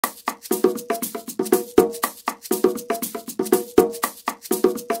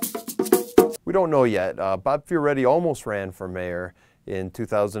We don't know yet. Bob Fioretti almost ran for mayor in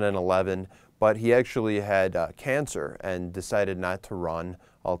 2011, but he actually had cancer and decided not to run.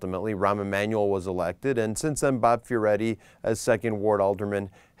 Ultimately, Rahm Emanuel was elected, and since then, Bob Fioretti, as second Ward Alderman,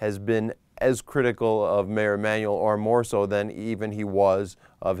 has been as critical of Mayor Emanuel, or more so than even he was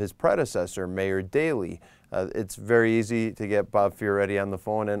of his predecessor, Mayor Daley. It's very easy to get Bob Fioretti on the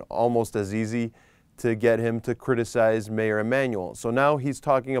phone, and almost as easy to get him to criticize Mayor Emanuel. So now he's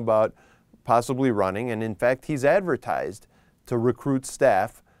talking about possibly running, and in fact he's advertised to recruit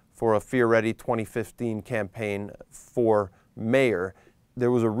staff for a Fioretti 2015 campaign for mayor. There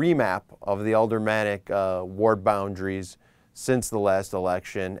was a remap of the aldermanic ward boundaries since the last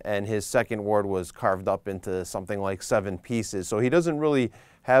election, and his second ward was carved up into something like 7 pieces. So he doesn't really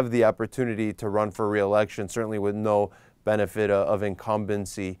have the opportunity to run for re-election, certainly with no benefit of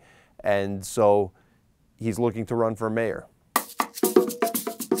incumbency, and so he's looking to run for mayor.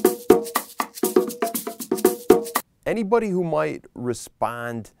 Anybody who might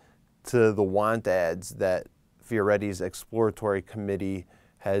respond to the want ads that Fioretti's exploratory committee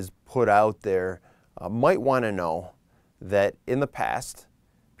has put out there might want to know that in the past,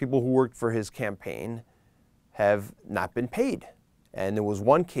 people who worked for his campaign have not been paid. And there was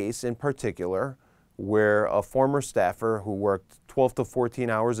one case in particular where a former staffer who worked 12 to 14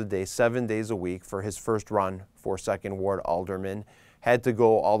 hours a day, 7 days a week for his first run for second ward alderman had to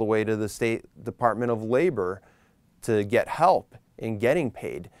go all the way to the State Department of Labor to get help in getting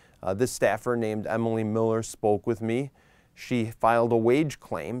paid. This staffer named Emily Miller spoke with me. She filed a wage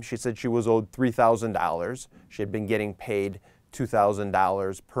claim. She said she was owed $3,000. She had been getting paid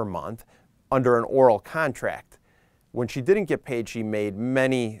 $2,000 per month under an oral contract. When she didn't get paid, she made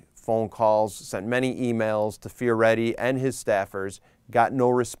many phone calls, sent many emails to Fioretti and his staffers, got no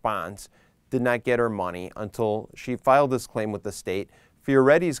response, did not get her money until she filed this claim with the state.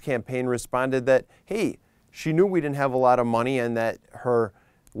 Fioretti's campaign responded that, hey, she knew we didn't have a lot of money and that her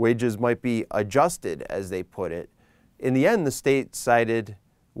wages might be adjusted, as they put it. In the end, the state sided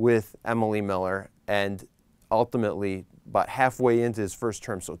with Emily Miller, and ultimately, about halfway into his first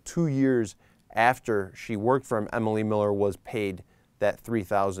term, so 2 years after she worked for him, Emily Miller was paid that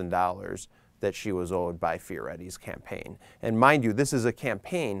 $3,000 that she was owed by Fioretti's campaign. And mind you, this is a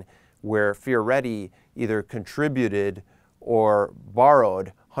campaign where Fioretti either contributed or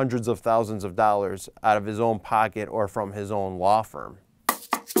borrowed hundreds of thousands of dollars out of his own pocket or from his own law firm.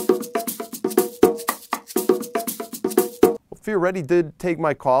 Fioretti did take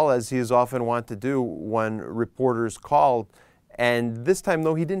my call, as he is often wont to do when reporters called, and this time,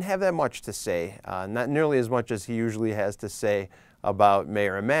 though, he didn't have that much to say, not nearly as much as he usually has to say about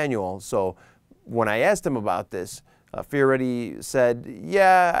Mayor Emanuel. So when I asked him about this, Fioretti said,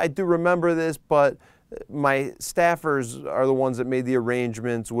 yeah, I do remember this, but my staffers are the ones that made the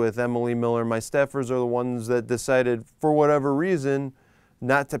arrangements with Emily Miller. My staffers are the ones that decided, for whatever reason,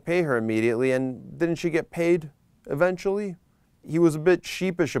 not to pay her immediately. And didn't she get paid eventually? He was a bit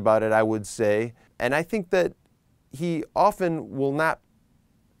sheepish about it, I would say. And I think that he often will not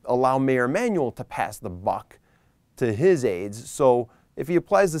allow Mayor Emanuel to pass the buck to his aides. So if he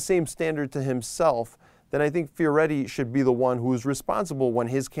applies the same standard to himself, then I think Fioretti should be the one who is responsible when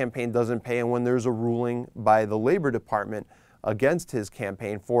his campaign doesn't pay and when there's a ruling by the Labor Department against his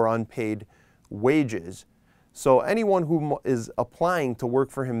campaign for unpaid wages. So anyone who is applying to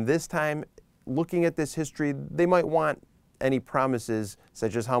work for him this time, looking at this history, they might want any promises,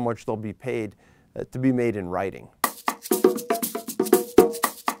 such as how much they'll be paid, to be made in writing.